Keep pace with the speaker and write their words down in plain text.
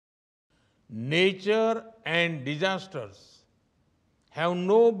Nature and disasters have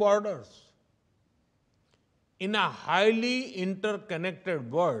no borders. In a highly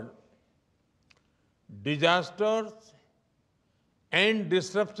interconnected world, disasters and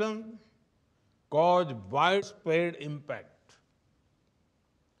disruption cause widespread impact.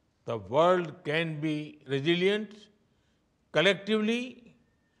 The world can be resilient collectively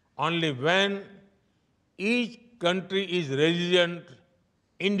only when each country is resilient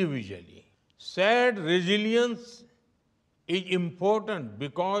individually. Shared resilience is important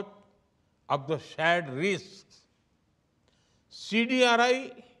because of the shared risks.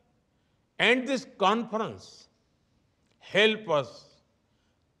 CDRI and this conference help us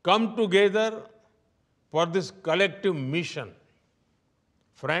come together for this collective mission.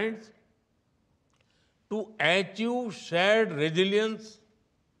 Friends, to achieve shared resilience,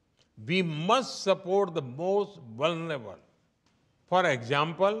 we must support the most vulnerable. For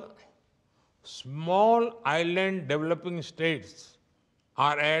example, small island developing states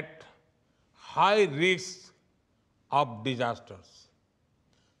are at high risk of disasters.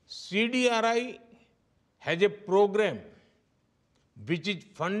 CDRI has a program which is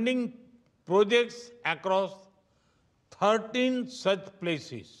funding projects across 13 such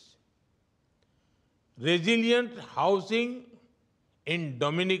places. Resilient housing in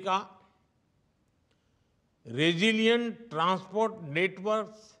Dominica, resilient transport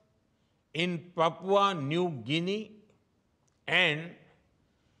networks in Papua New Guinea, and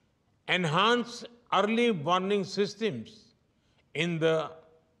enhanced early warning systems in the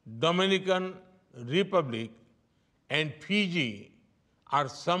Dominican Republic and Fiji are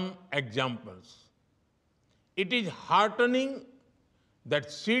some examples. It is heartening that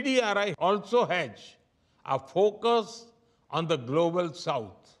CDRI also has a focus on the global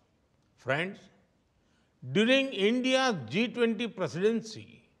south. Friends, during India's G20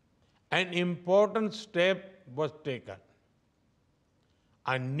 presidency, an important step was taken.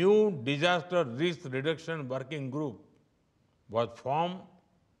 A new disaster risk reduction working group was formed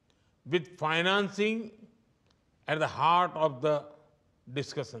with financing at the heart of the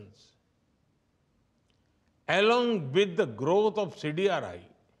discussions. Along with the growth of CDRI,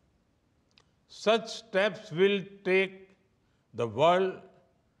 such steps will take the world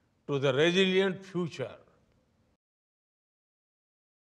to the resilient future